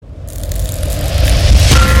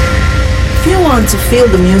on to feel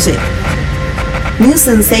the music. New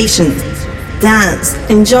sensations. Dance.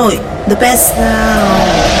 Enjoy. The best now.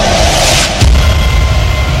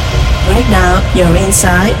 Right now, you're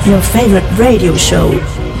inside your favorite radio show.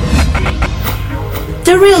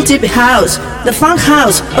 The real deep house, the funk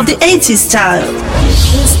house of the 80s style.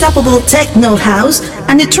 Unstoppable techno house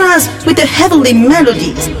and the trance with the heavenly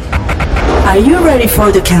melodies. Are you ready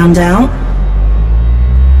for the countdown?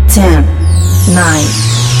 10, 9,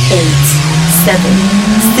 8, 7,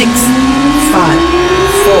 6, 5,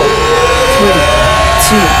 4, 3,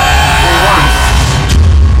 2,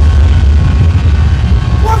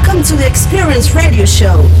 1. Welcome to the Experience Radio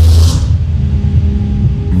Show.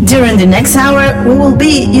 During the next hour, we will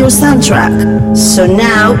be your soundtrack. So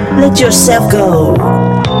now, let yourself go.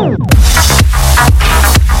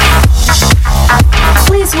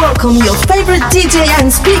 Please welcome your favorite DJ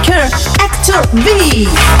and speaker, Hector V.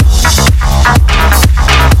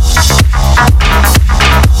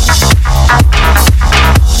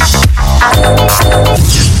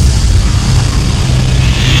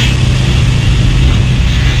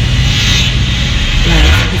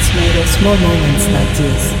 Life is made of small moments like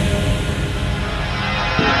this.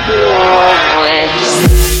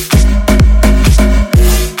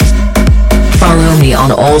 Follow me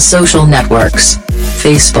on all social networks.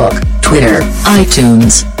 Facebook, Twitter,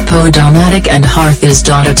 iTunes, Podomatic and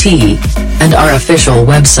Hearthis.at, and our official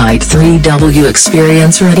website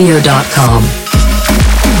 3wexperienceradio.com.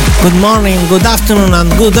 Good morning, good afternoon and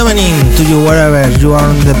good evening to you wherever you are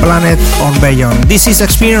on the planet or beyond. This is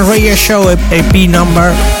Experience Radio Show EP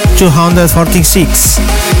number 246.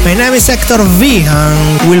 My name is Hector V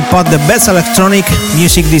and we'll put the best electronic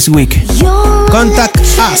music this week. Contact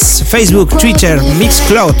us, Facebook, Twitter,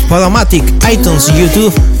 Mixcloud, Podomatic, iTunes,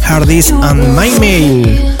 YouTube, Hardis and my mail.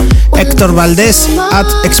 Hector Valdez at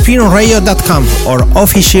experience.radio.com or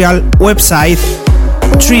official website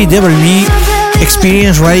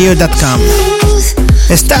www.experienceradio.com.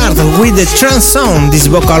 Start with the trance sound, this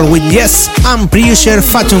vocal with Yes and producer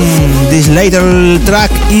Fatum. This later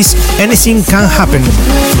track is Anything Can Happen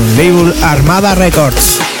from label Armada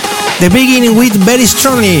Records. The beginning with Very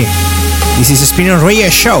Strongly. This is Experience Radio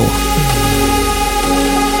Show.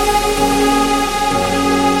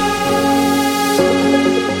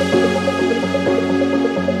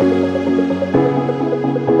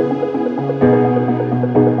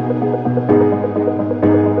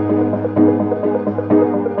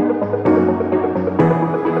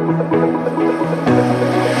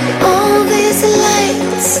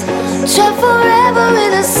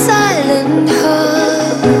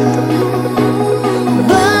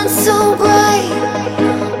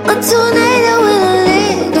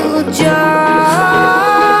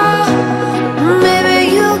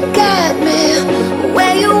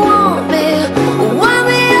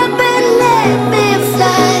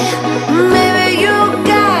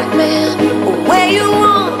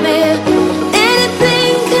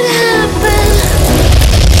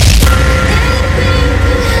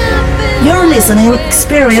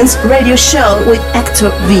 Experience Radio Show with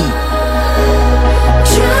Hector V.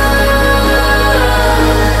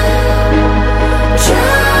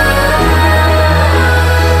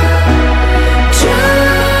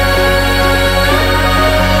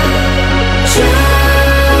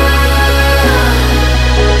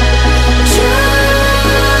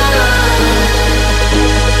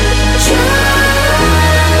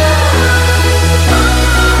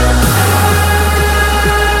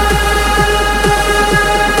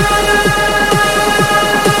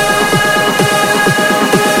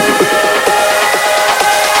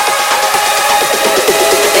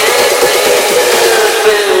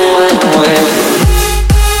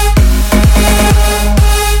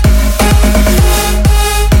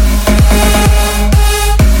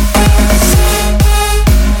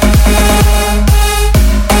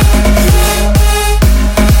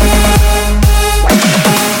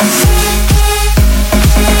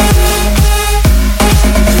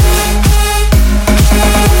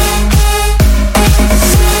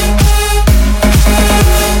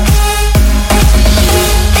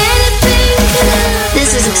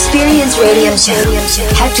 Radio Show.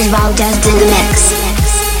 Hector Valdez in the mix.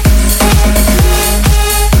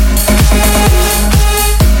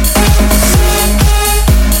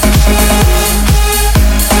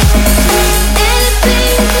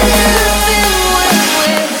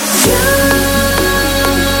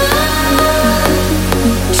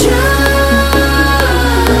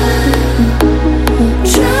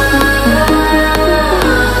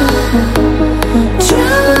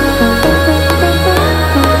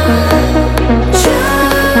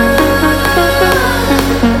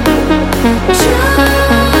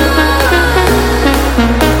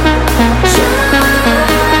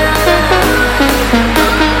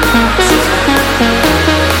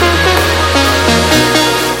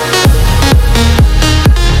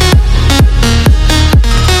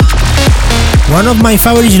 one of my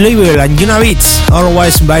favorite labels, anjunabeats,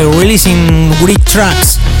 always by releasing great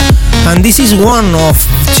tracks. And this is one of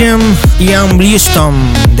them, Ilan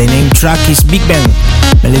Bluestone. The name track is Big Bang.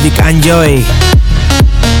 Melodic enjoy.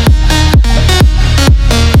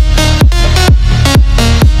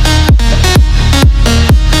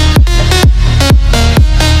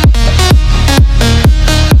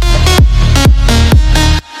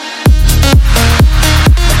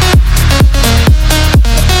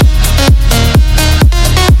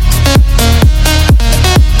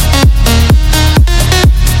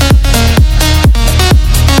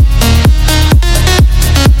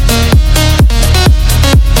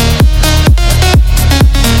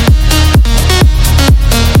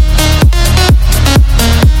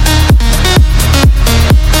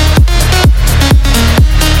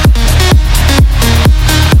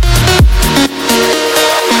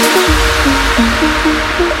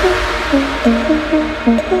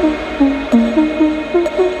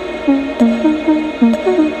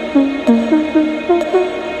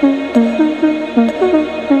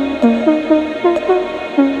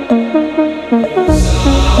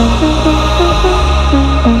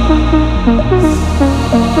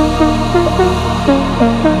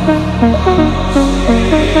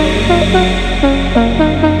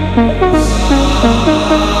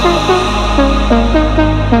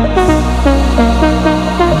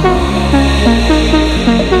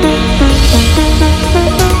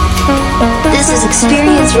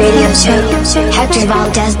 Hector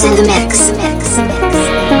Valdez in the mix.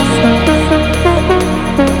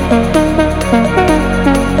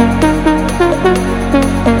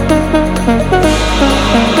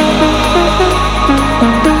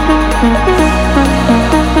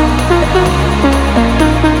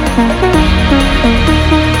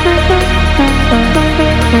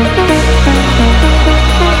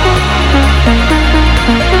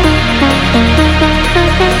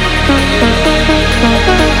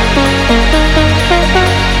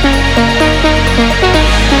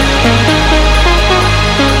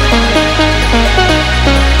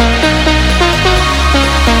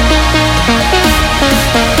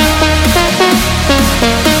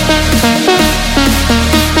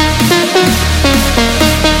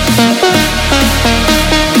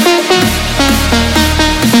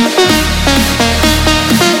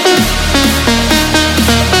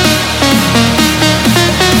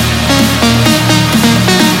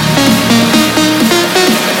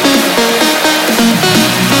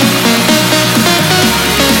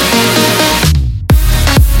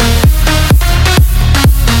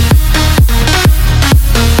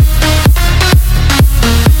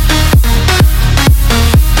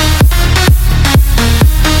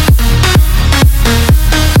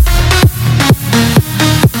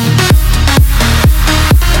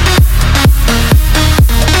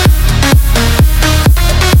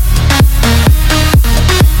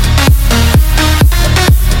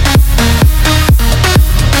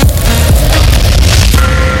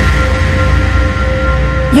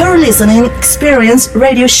 You're listening Experience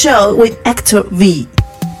Radio Show with Hector V.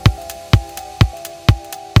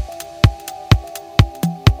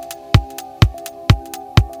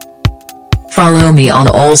 Follow me on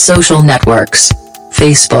all social networks.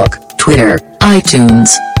 Facebook, Twitter,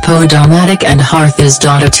 iTunes, Podomatic and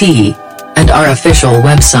Hearthis.at. And our official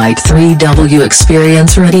website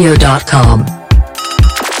 3wexperienceradio.com.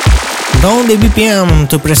 Down the BPM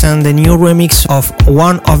to present the new remix of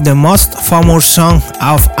one of the most famous songs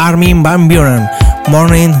of Armin van Buuren,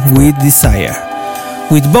 Morning with Desire.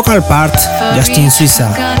 With vocal part, Justine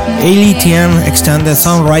Suissa, Atelier extended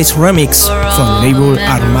Sunrise remix from label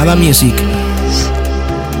Armada Music.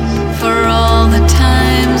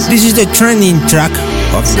 This is the trending track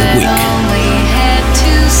of the week.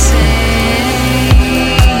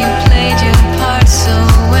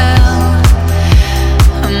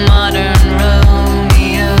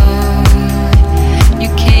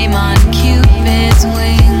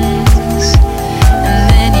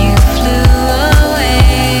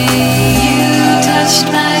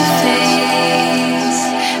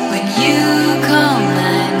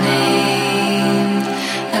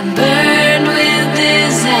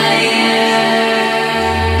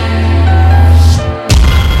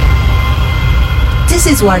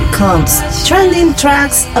 This is what comes. Trending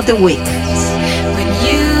tracks of the week. When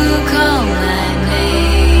you call my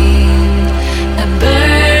name, I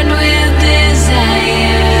burn with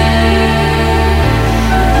desire.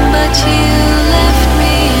 But you left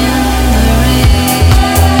me in the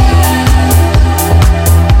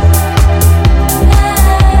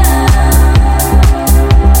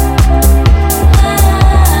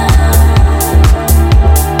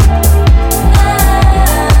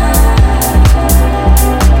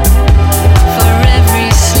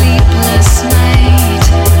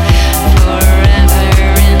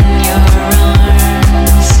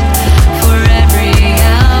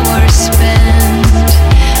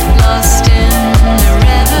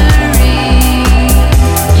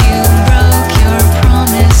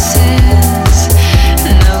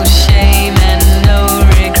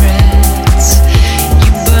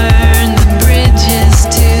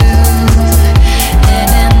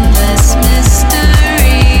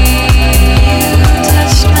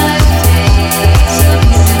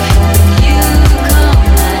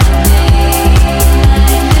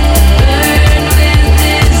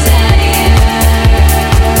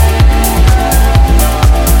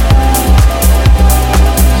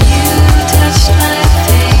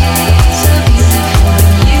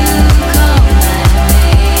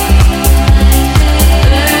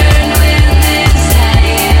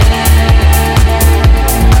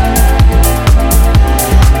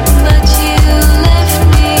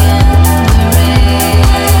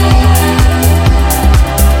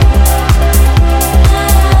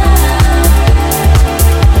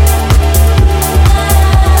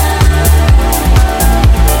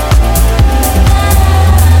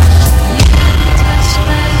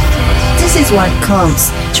Here's what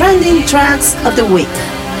comes. Trending tracks of the week.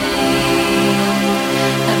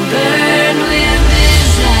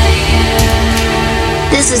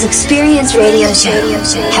 This is Experience Radio Show.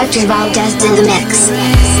 Hector Valdez in the mix.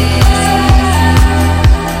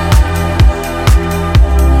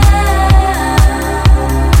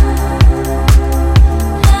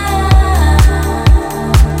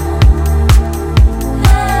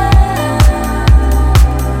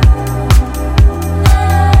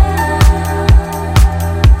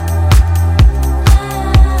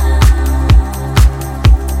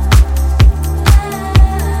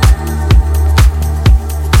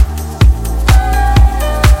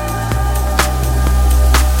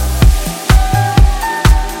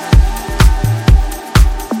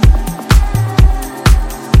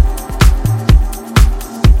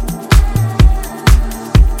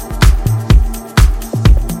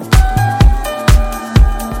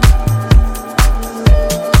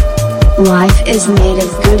 Life is made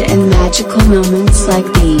of good and magical moments like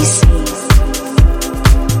these.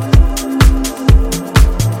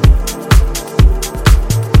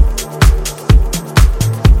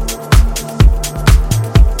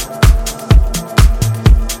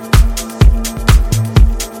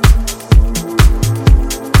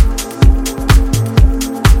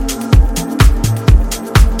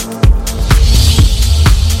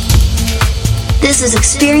 This is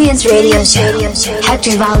Experience Radio Show.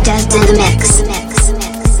 Hector Valdez in the mix.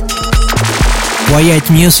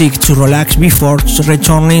 Quiet music to relax before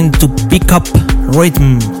returning to pick up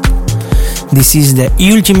rhythm. This is the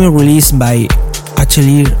ultimate release by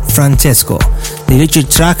Atelier Francesco. The electric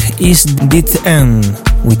track is Dead End,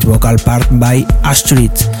 with vocal part by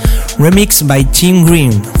Astrid, remixed by Tim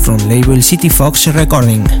Green from label City Fox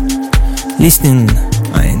Recording. Listen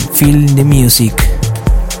and feel the music.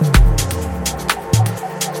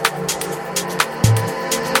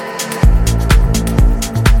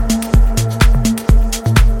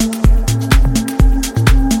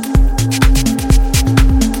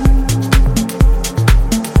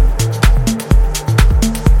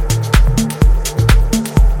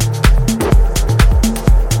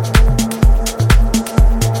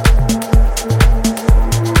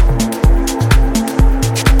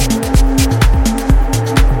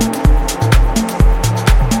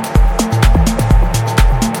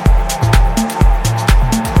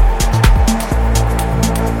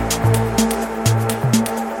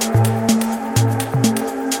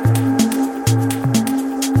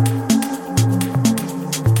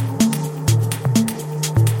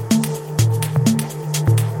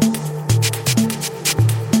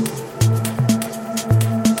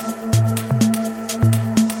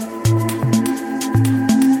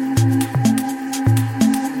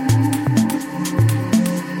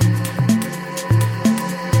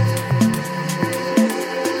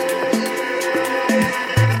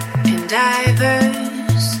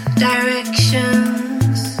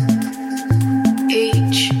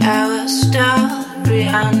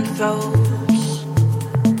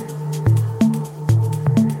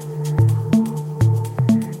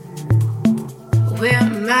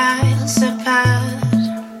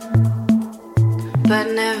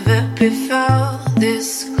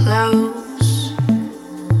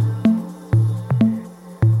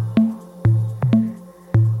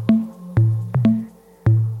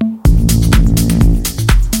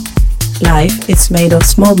 Life is made of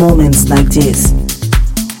small moments like this.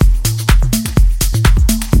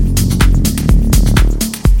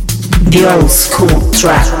 The old school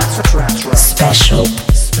track. Special.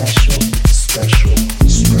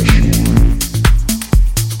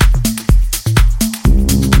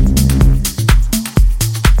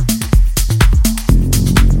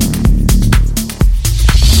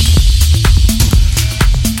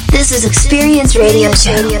 This is Experience Radio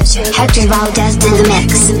Show. Hector Valdez in the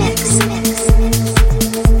mix.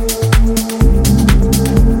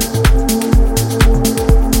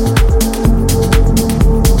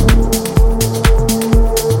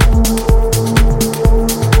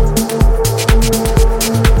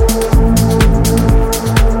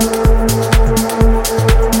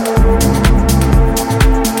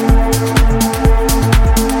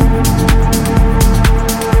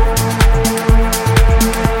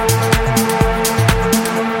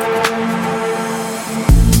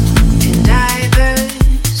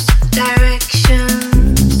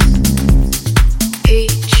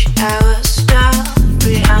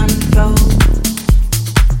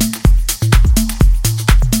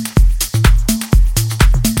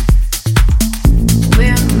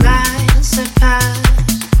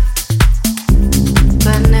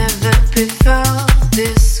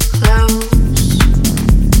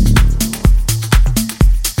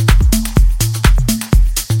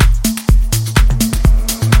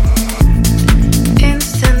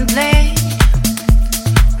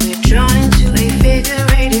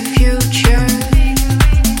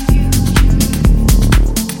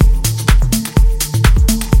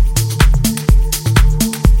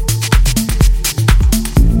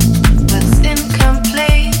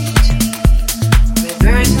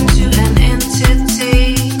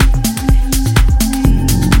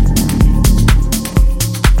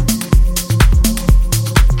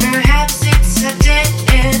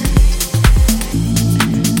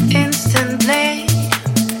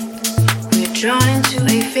 drawn into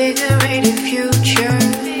a figurative future.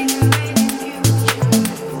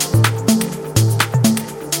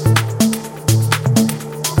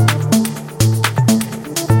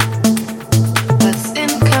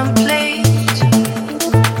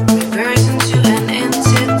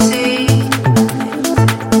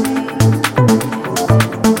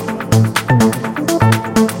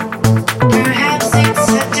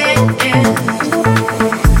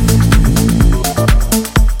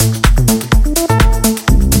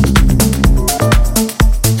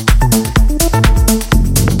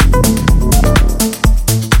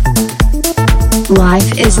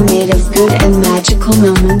 Life is made of good and magical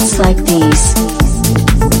moments like these.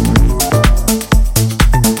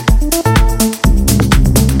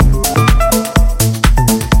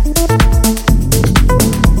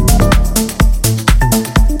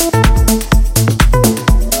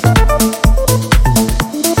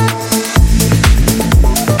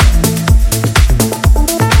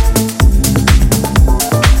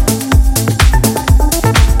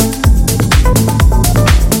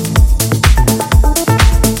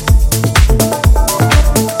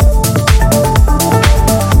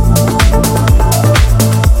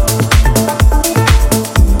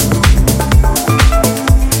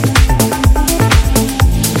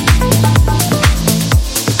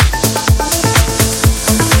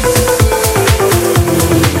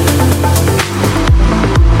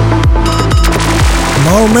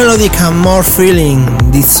 More melodic and more feeling,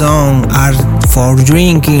 these songs are for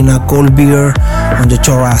drinking a cold beer on the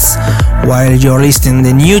terrace while you're listening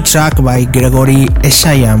the new track by Gregory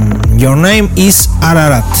Esayan. Your name is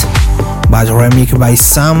Ararat, but remixed by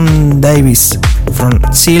Davies from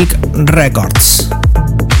Silk Records.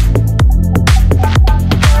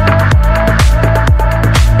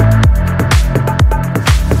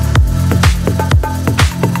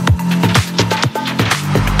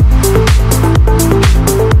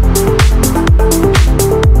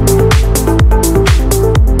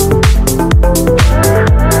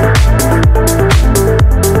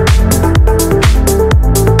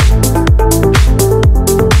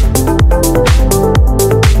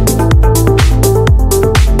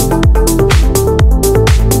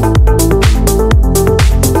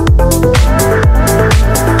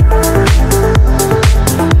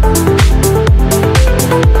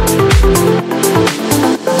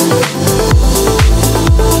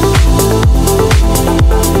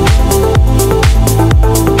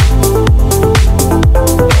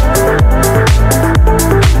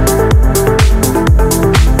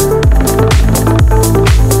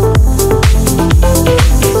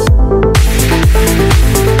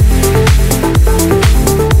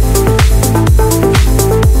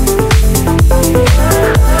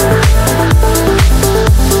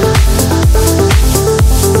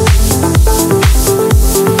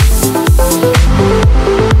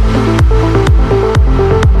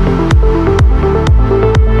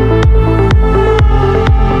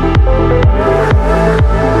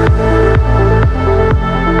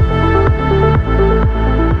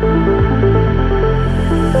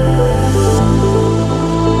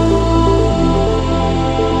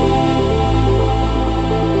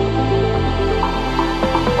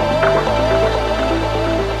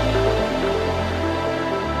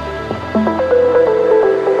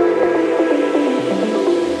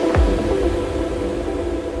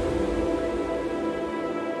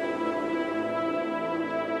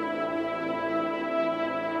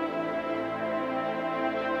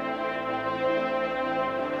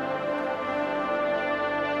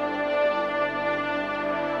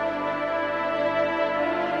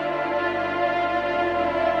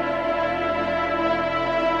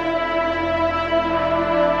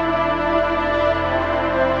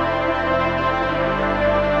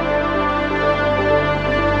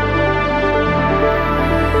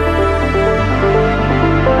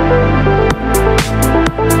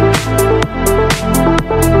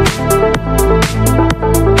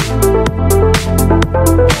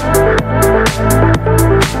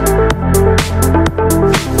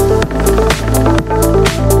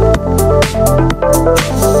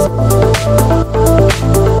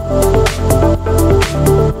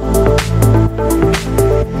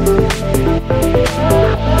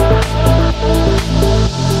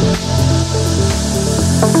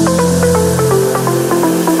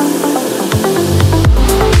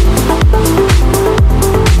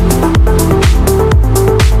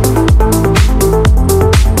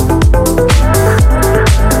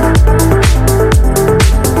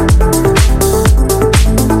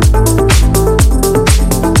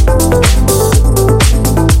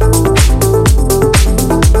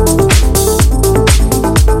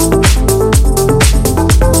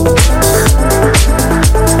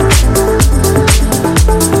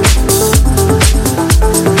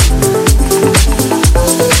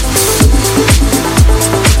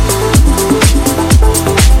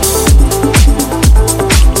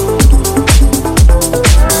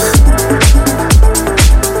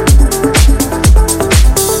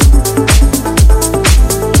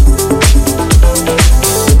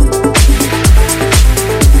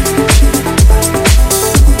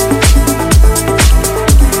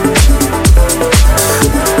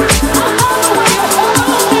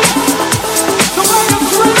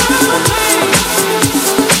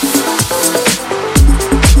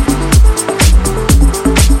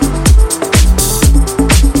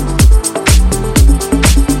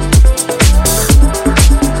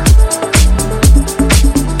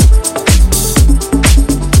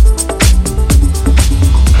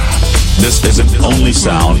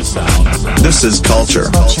 sound. This is culture.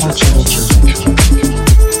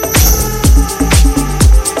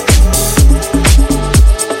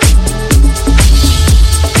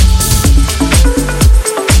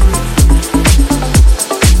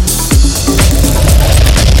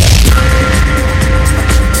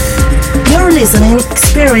 You're listening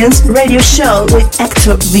Experience Radio Show with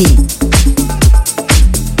Hector V.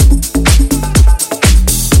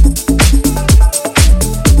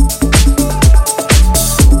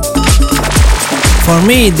 For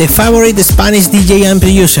me, the favorite Spanish DJ and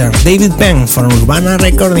producer, David Penn from Urbana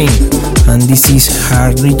Recording, and this is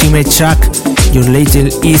her ultimate track, Your Little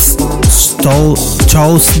East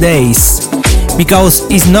Chose Days, because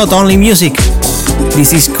it's not only music,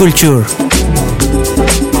 this is culture.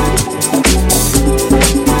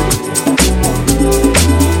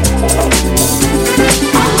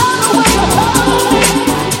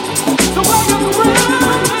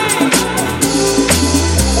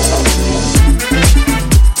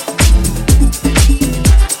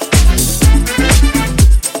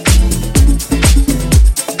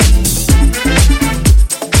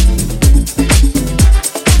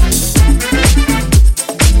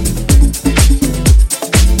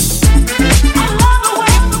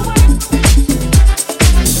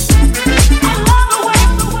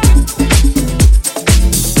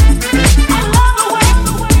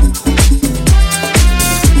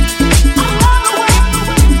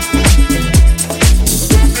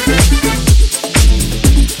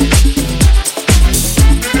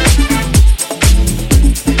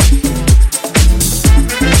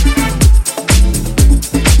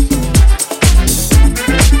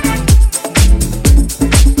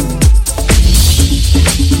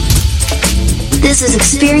 This is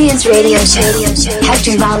Experience Radio Show.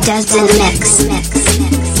 Hector Valdez in the mix.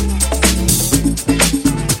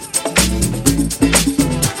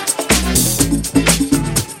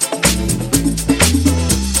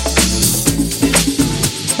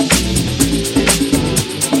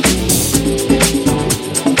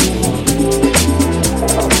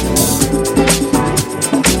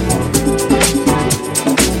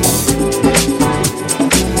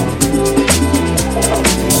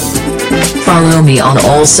 Follow me on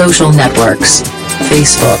all social networks.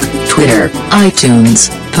 Facebook, Twitter, iTunes,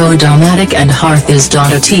 Podomatic and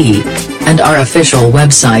Hearthis.at. And our official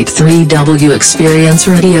website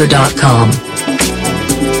 3wexperienceradio.com.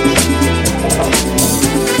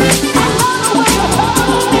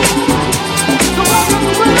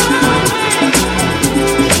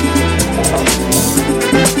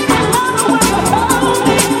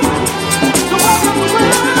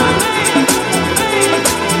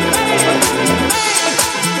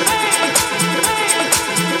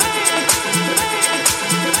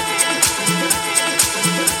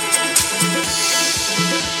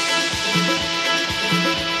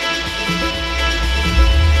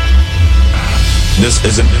 This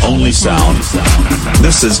isn't only sound.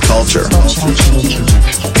 This is culture.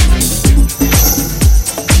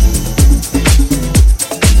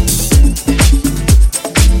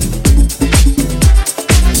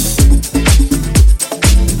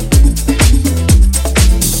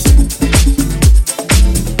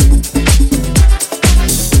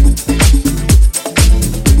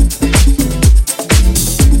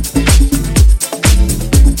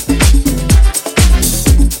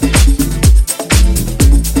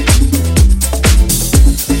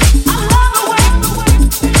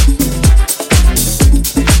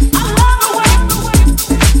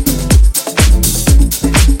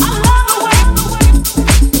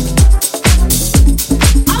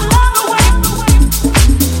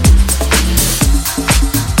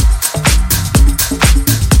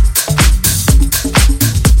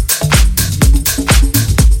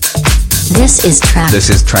 This is track. This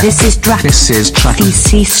is track. This is track. This is track.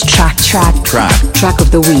 This is track. Track of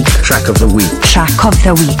the week. Track of the week. Track of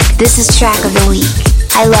the week. This is track of the week.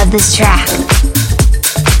 I love this track.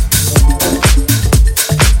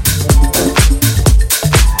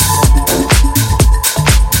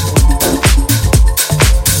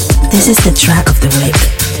 This is the track of the week.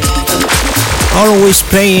 Always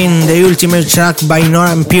playing the ultimate track by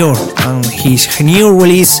Nora and Pure, and his new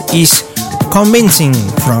release is Convincing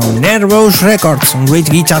from Nervous Records and great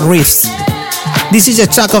guitar riffs. This is the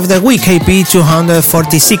track of the week,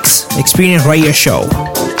 Ep246, Experience Radio Show.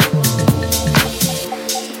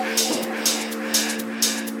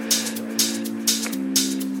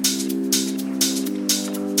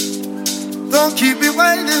 Don't keep me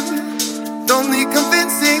waiting, don't need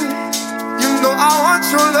convincing. You know I want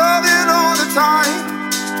your loving all the time.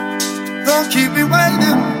 Don't keep me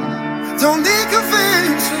waiting, don't need convincing.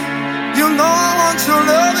 You know I want your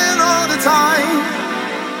loving all the time.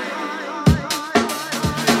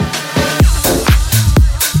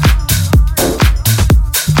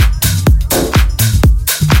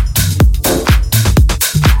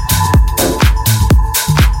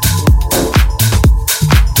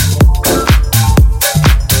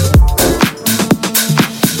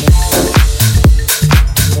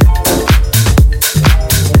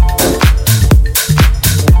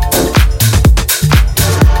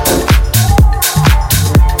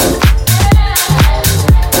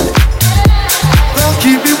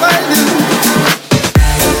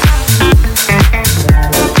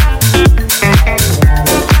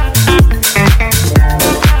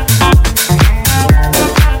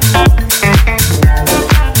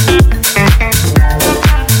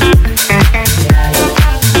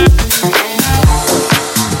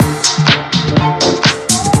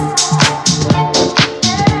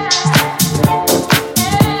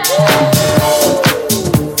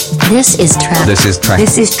 This is track. This is track.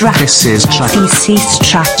 This is track. This is track. This is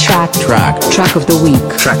track. Track of the week.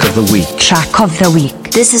 Track of the week. Track of the week.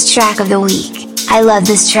 This is track of the week. I love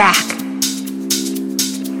this track.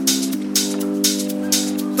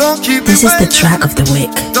 This is the track of the week.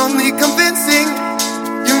 Don't need convincing.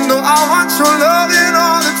 You know I want your loving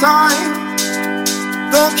all the time.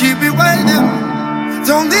 Don't keep me waiting.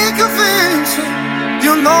 Don't need convincing.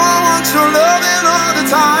 You know I want your loving all the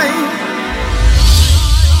time.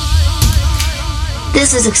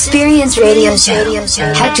 This is Experience Radio Show.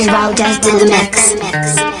 Hector Valdez in the mix.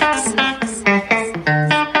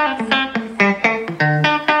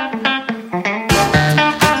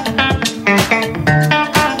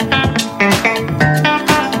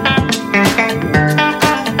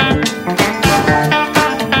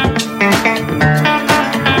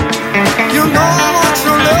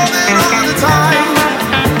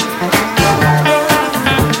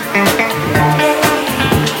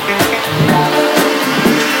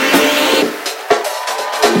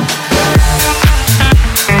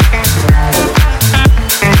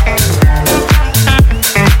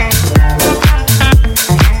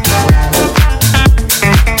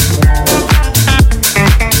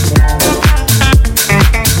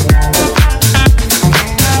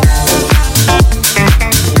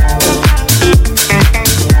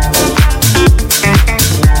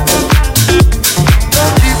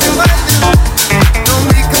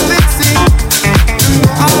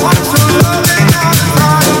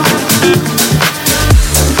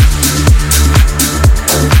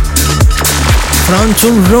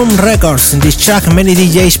 Toolrooms Records. In this track many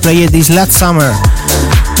DJs played this last summer.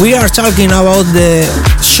 We are talking about the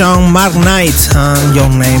Sean Mark Knight, and your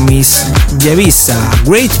name is Yebisah.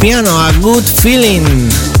 Great piano, a good feeling.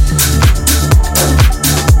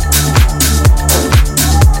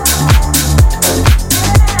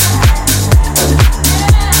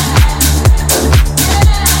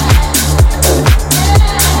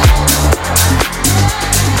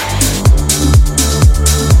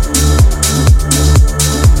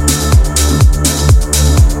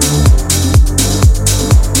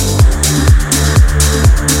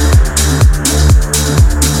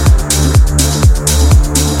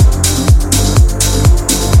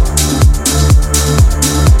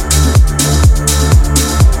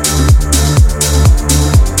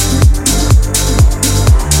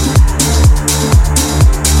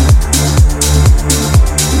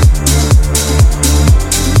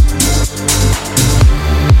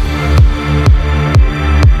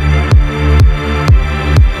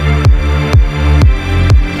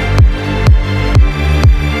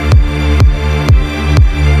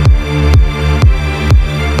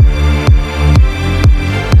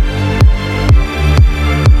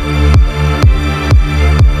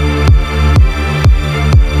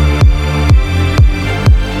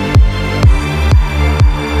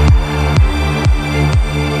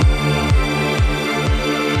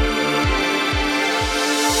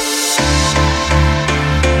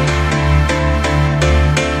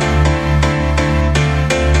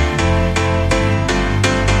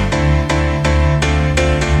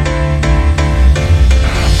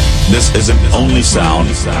 This isn't only sound.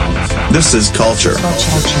 This is culture.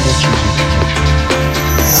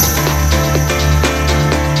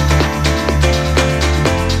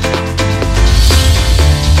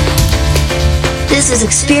 This is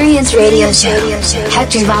Experience Radio Show.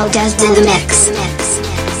 Hector Valdez in the mix.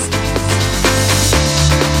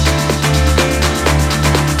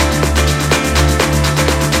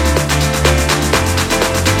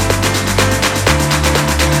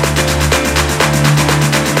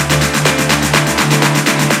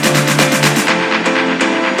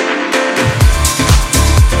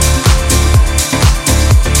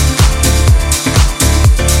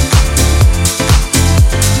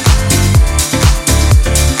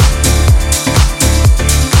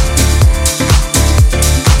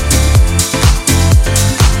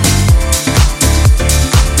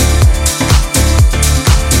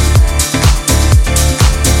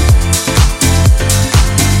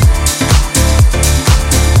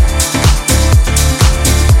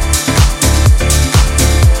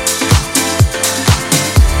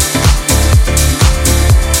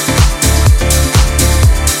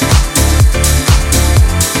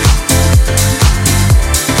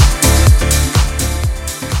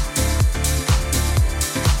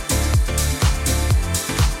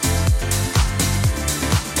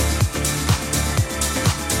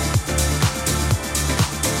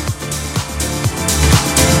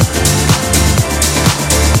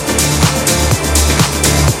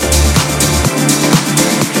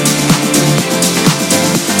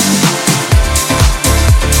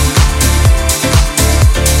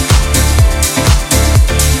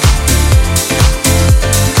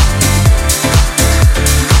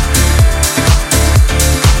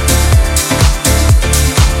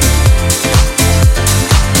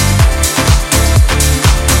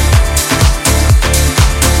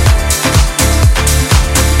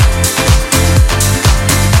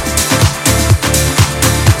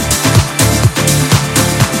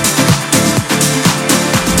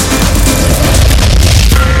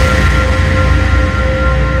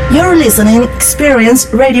 You're listening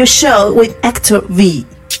Experience Radio Show with Hector V.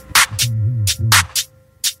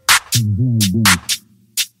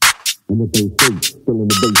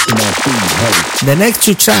 The next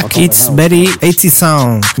two track it's very 80s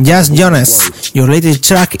sound, just Jonas. Your latest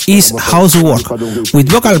track is Housework, with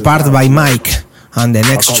vocal part by Mike. And the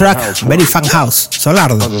next track, very fun house,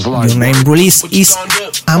 Solardo. Your name release is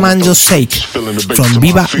Armandos Shake from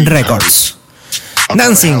Viva Records.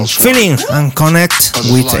 Dancing, feeling, and connect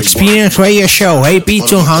with Experience Radio Show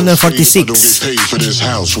Ep246.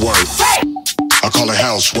 I call it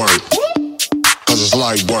housework, cause it's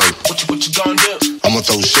light work. What you gonna do? I'ma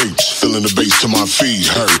throw shapes, feeling the bass till my feet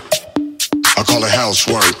hurt. I call it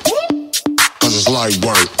housework, cause it's light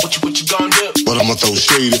work. What you gonna do? But I'ma throw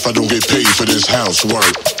shade if I don't get paid for this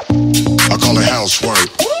housework. I call it housework,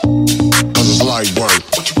 cause it's light work.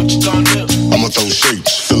 What you gonna do? I'ma throw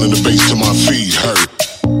shapes, feeling the bass till my feet hurt.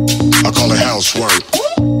 I call it housework,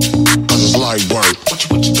 cause it's light work. What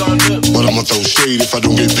you gonna do? But I'ma throw shade if I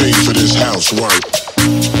don't get paid for this housework.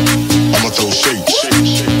 I'ma throw shapes.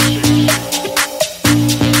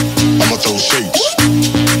 I'ma throw shapes.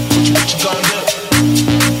 What you gonna do?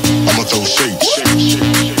 I'ma throw shapes.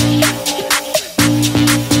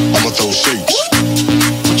 I'ma throw shapes.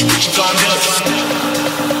 What you gonna do?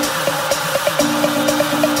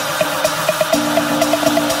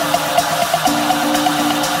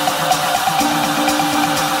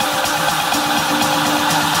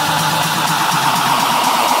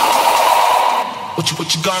 What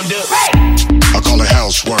you gonna do? I call it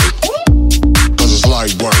housework, cause it's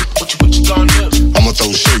light work. What you gonna do? I'ma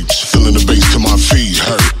throw shapes, feeling the bass till my feet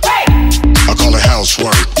hurt. I call it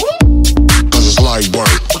housework, cause it's light work.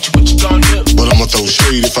 What you gonna do? But I'ma throw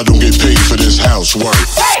shade if I don't get paid for this housework.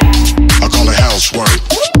 I call it housework,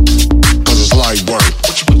 cause it's light work.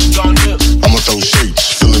 What you gonna do? I'ma throw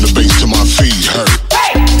shapes, feeling the bass till my feet hurt.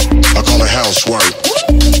 I call it housework,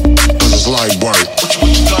 cause it's light work. What you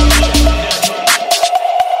gonna do?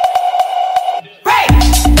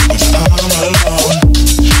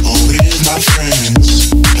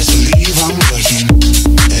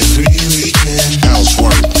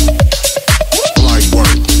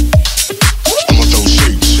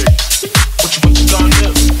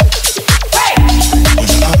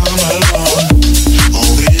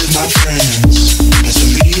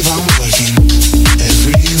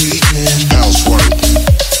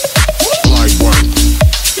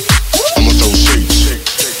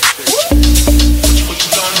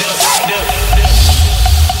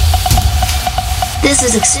 This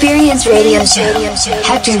is Experience Radio Show.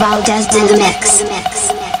 Hector Valdez in the mix.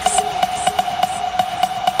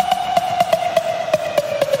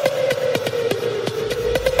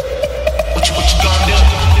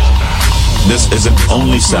 This isn't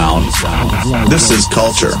only sound. This is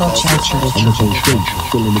culture. I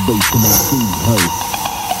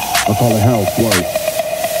call it housework,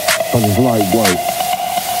 cause it's light work.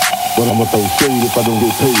 But I'ma throw shade if I don't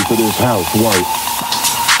get paid for this housework.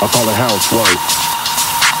 I call it housework,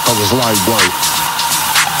 cause it's light work.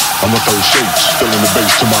 I'ma throw shapes, feeling the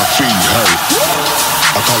bass till my feet hurt.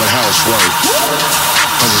 I call it housework,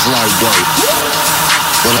 cause it's light work.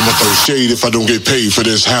 But I'ma throw shade if I don't get paid for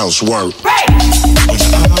this housework. When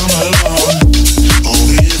I'm alone, or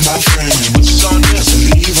with my friends, best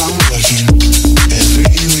believe I'm working every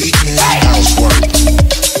weekend. Housework,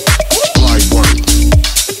 light work.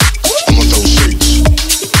 I'ma throw shapes.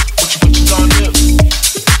 What you gonna do?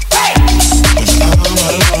 When I'm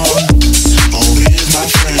alone, or with my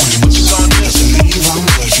friends, best believe I'm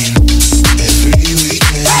working every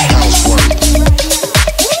weekend. Housework,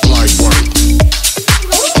 light work.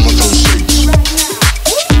 I'ma throw shapes.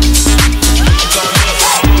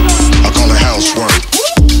 I call it housework,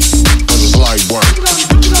 cause it's light work.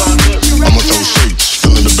 I'ma throw shapes,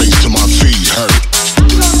 feeling the bass till my feet hurt.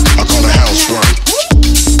 I call it housework,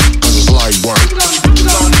 cause it's light work.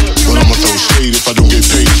 But I'ma throw shade if I don't get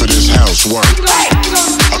paid for this housework.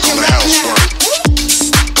 I call it housework,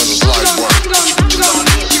 cause it's light work.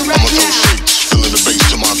 I'ma throw shapes, feeling the bass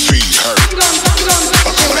till my feet hurt.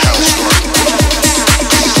 I call it housework,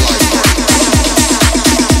 cause it's light work.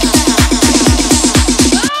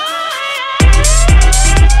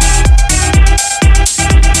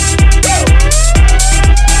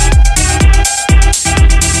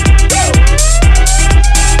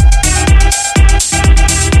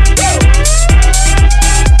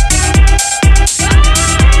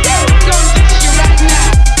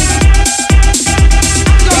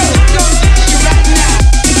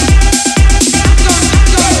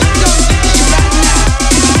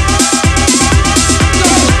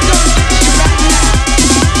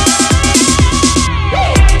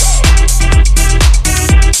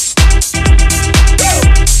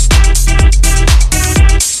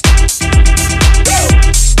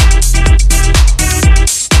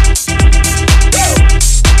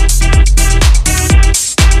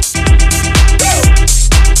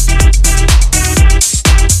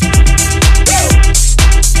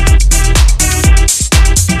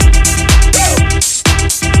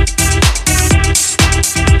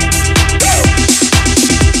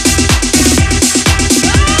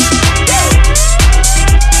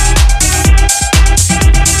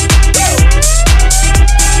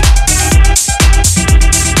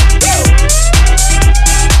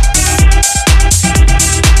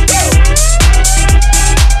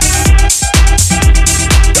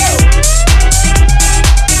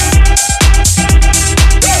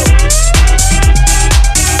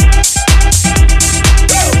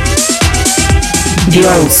 the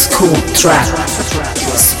old school track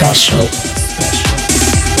special.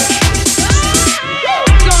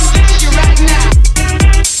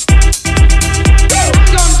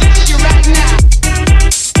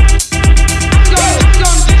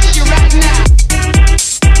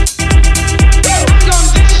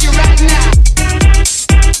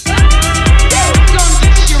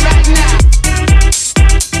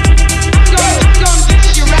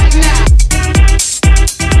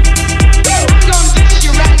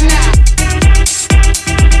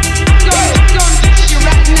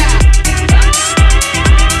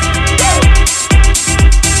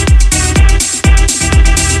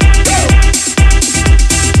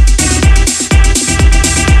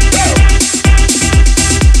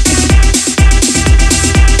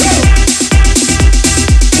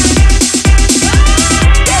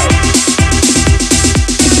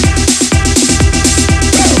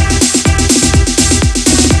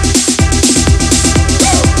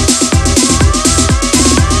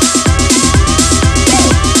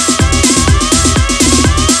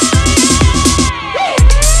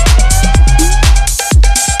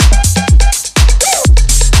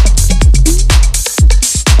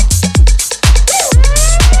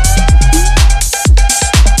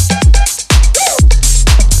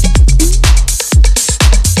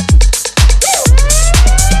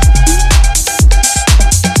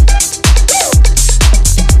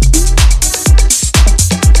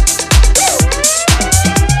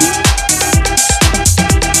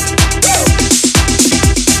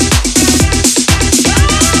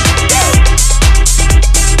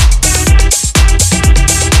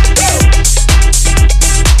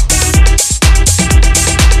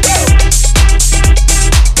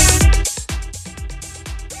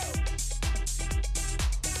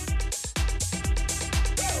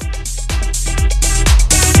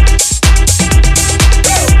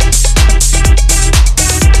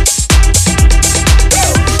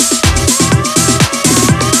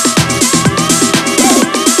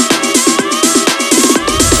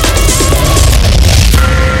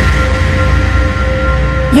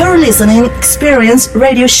 Listening Experience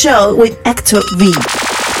Radio Show with Hector V.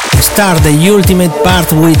 Start the ultimate part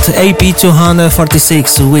with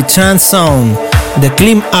Ep246 with Trance Sound, the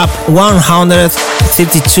clean up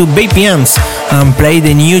 132 BPMs, and play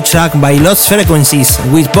the new track by Lost Frequencies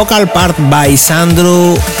with vocal part by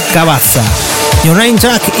Sandro Cavazza. Your main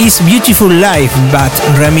track is Beautiful Life, but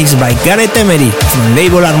remixed by Gareth from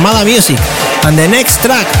label Armada Music, and the next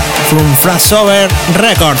track from Frassover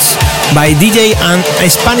Records by DJ and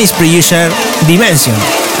Spanish producer Dimension.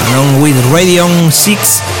 Along with Radion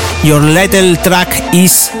 6, your title track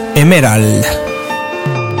is Emerald.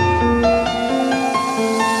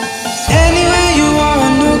 Anywhere you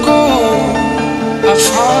wanna go, I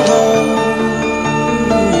follow.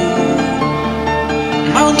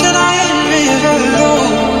 Mountain high and river low,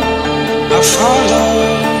 I follow.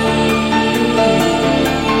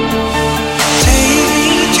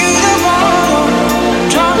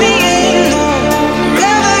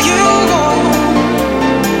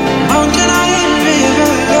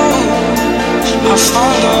 I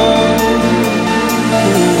follow.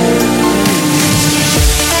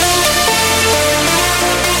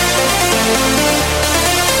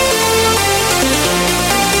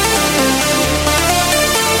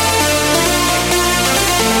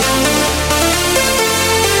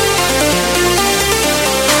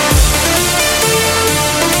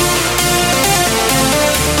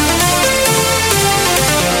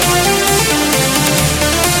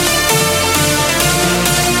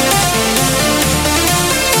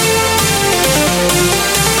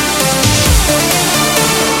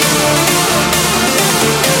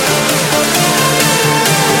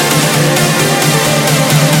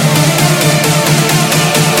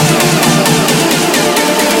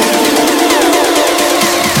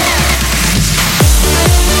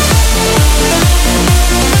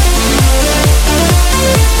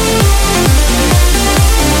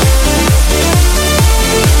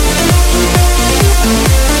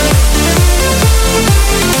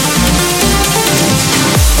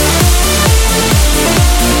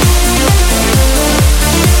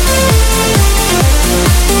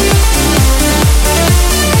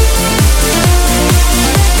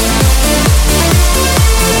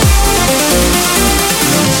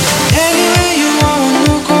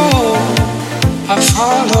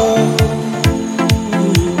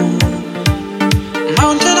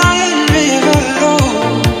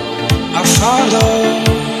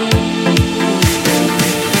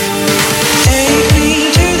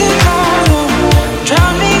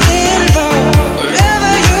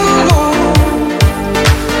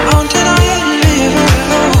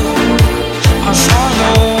 I follow.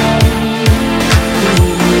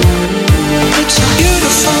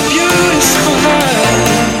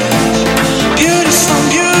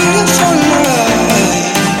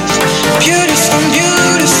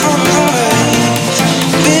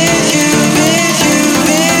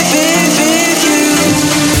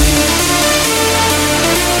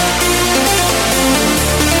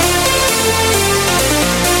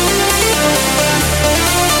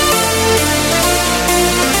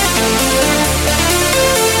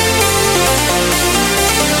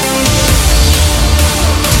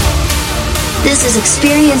 This is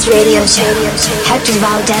Experience Radio Show. Hector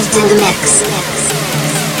Valdez in the mix.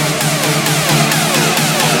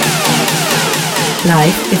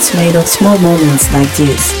 Life, it's made of small moments like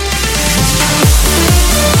this.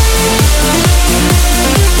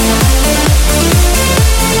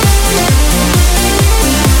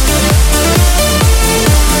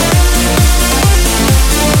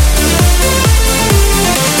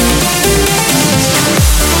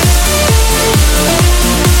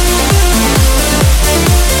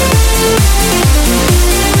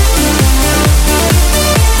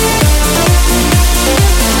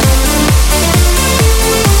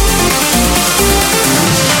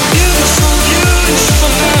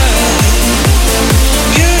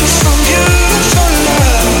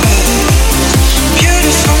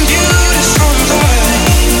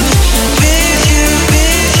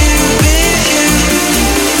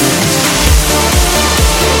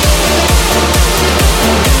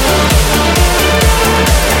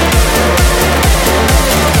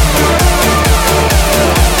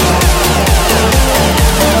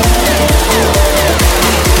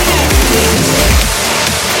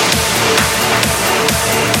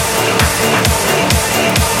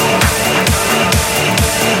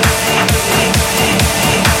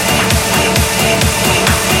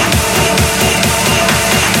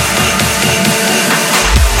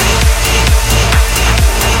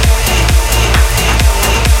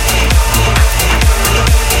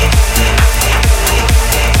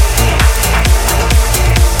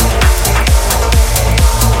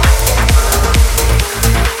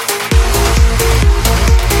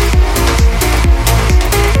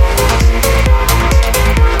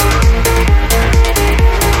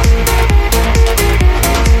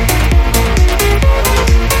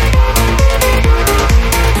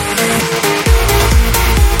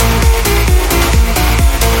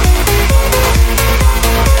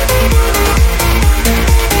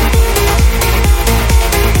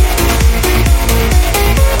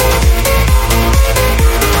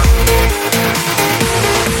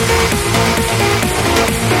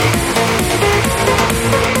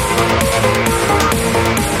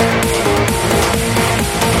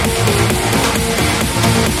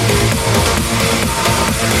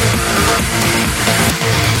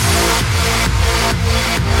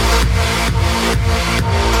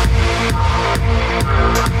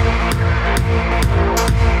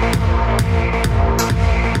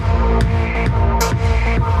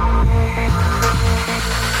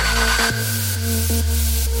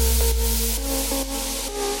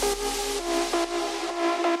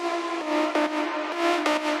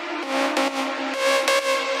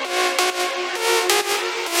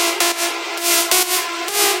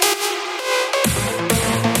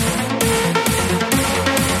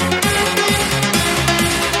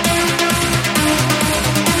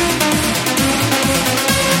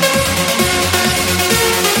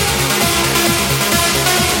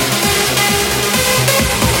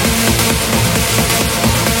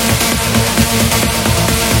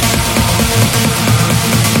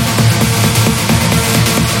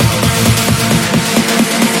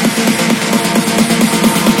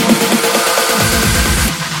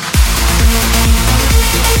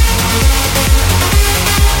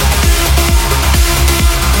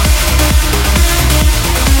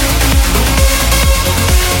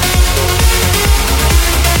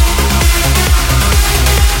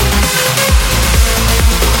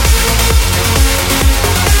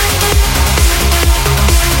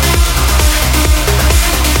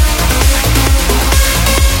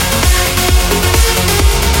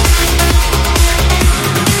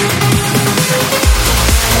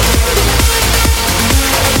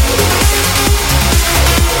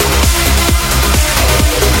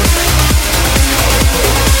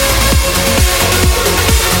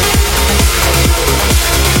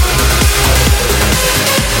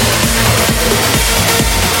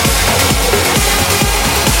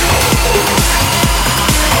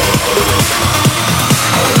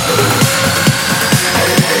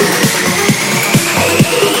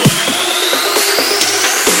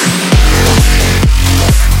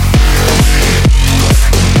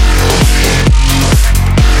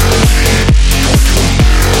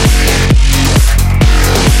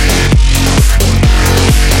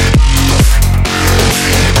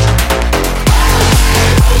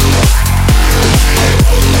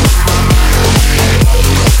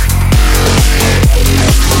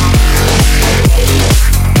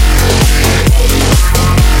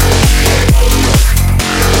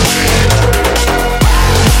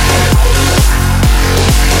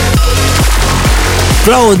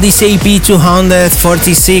 close this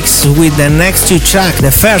Ep246 with the next two tracks.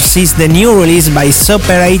 The first is the new release by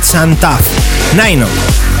Separates and Tough, Nino,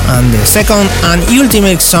 and the second and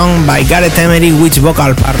ultimate song by Gareth Emery with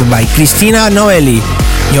vocal part by Cristina Novelli.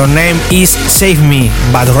 Your Name is Save Me,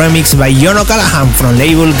 but remixed by John O'Callaghan from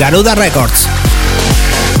label Garuda Records.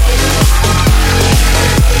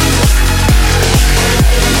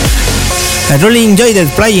 I really enjoyed it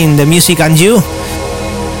playing the music and you.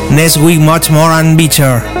 Next week much more and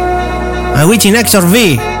better. I'm wishing Hector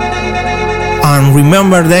V. And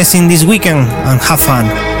remember dancing this weekend and have fun.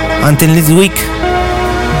 Until next week.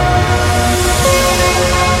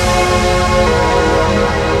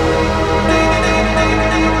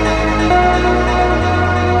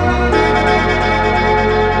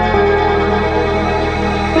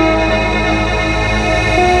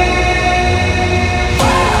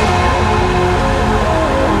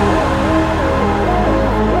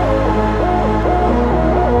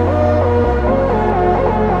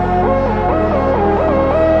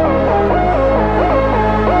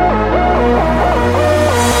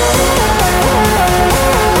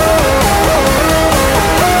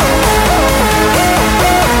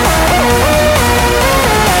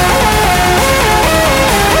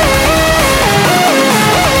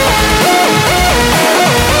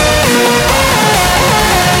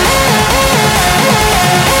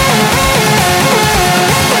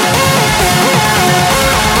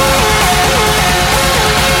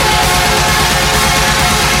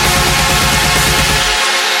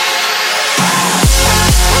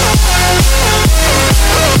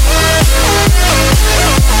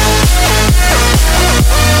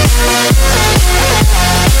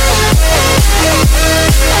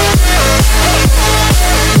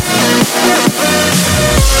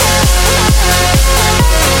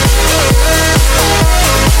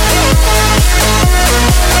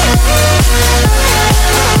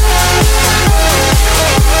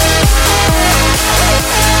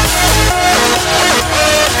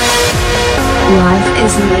 Life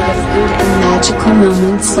is made of good and magical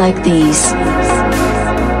moments like these.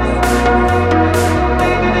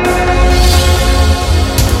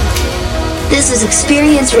 This is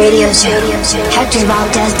Experience Radio Show. Hector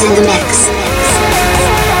Valdez in the mix.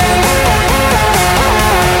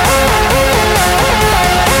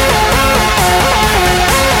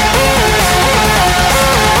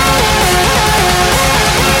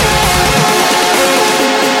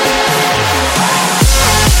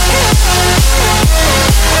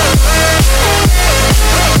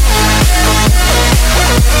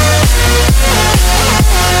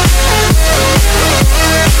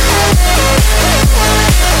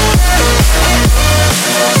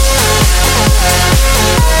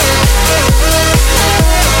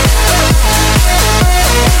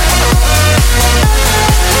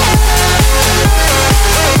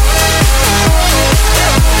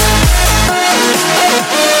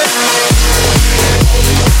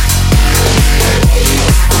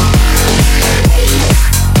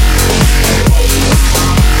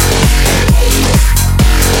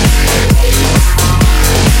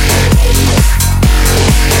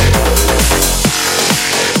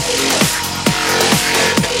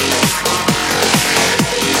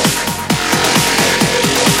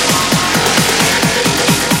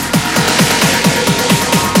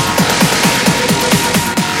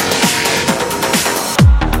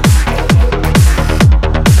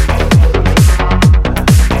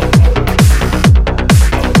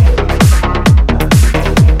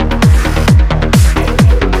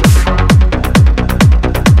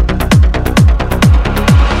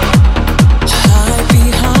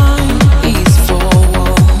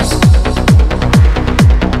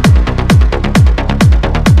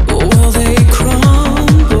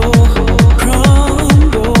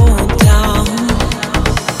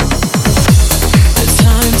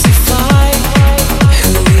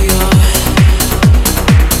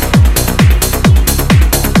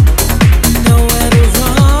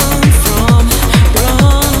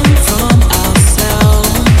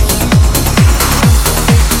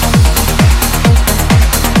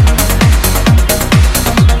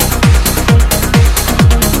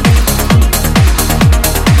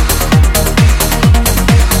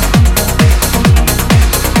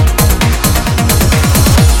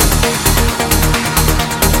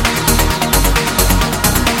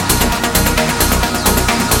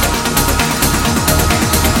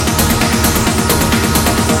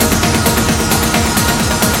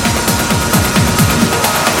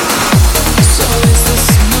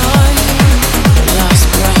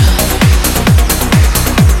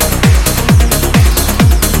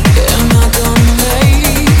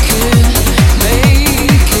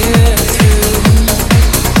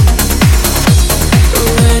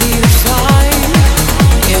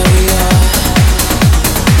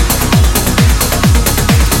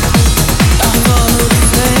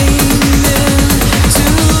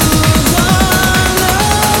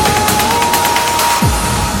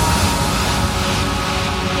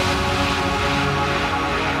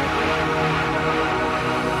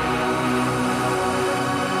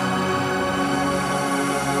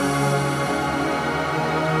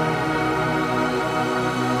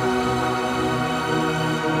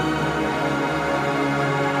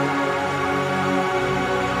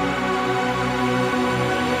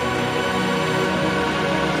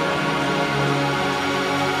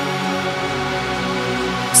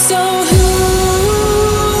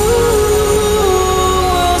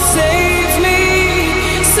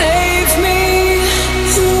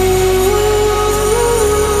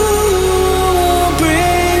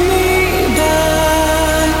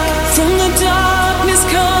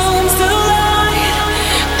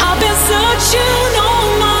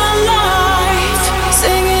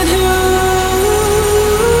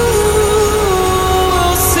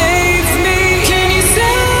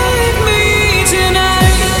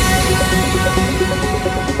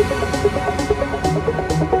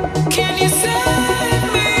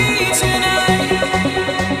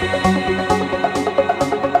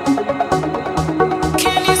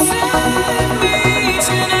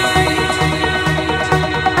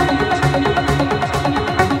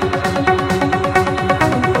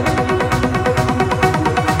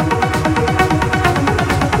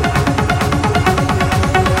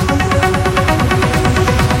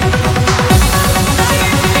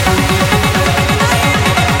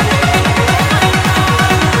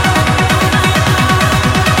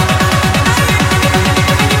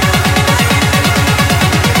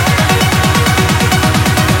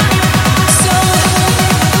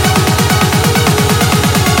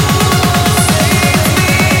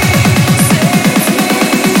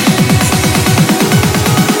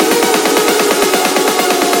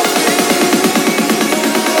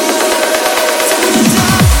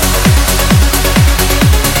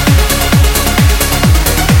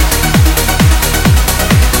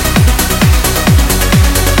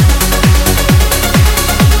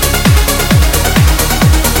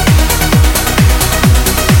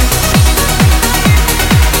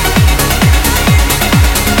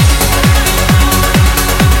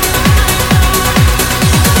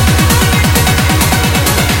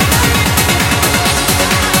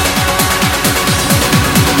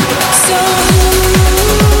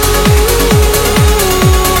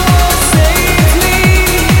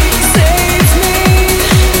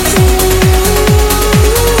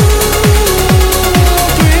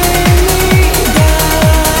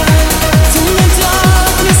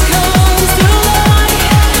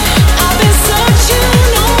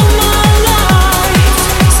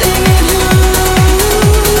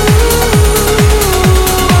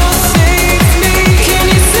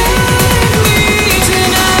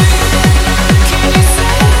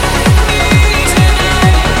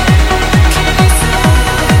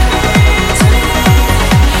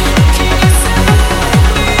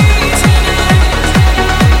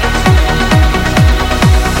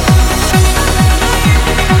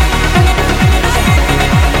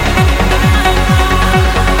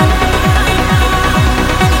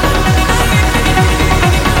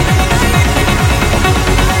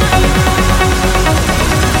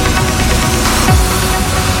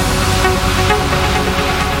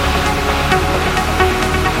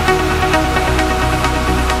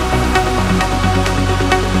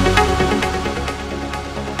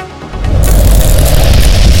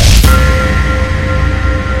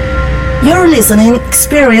 You're listening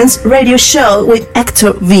Experience Radio Show with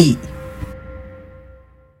Hector V.